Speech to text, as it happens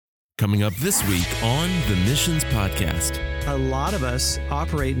Coming up this week on the Missions Podcast. A lot of us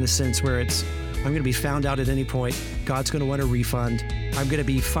operate in the sense where it's, I'm going to be found out at any point. God's going to want a refund. I'm going to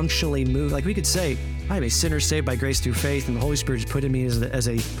be functionally moved. Like we could say, I'm a sinner saved by grace through faith, and the Holy Spirit has put in me as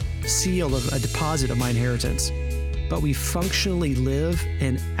a seal of a deposit of my inheritance. But we functionally live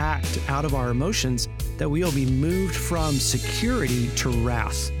and act out of our emotions that we will be moved from security to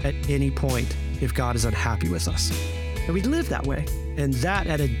wrath at any point if God is unhappy with us. And we live that way. And that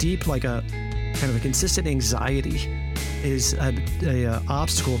at a deep, like a kind of a consistent anxiety is a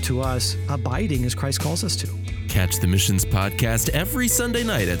obstacle to us abiding as Christ calls us to. Catch the Missions Podcast every Sunday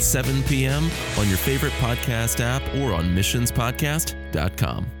night at 7 p.m. on your favorite podcast app or on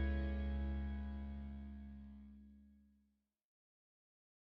missionspodcast.com.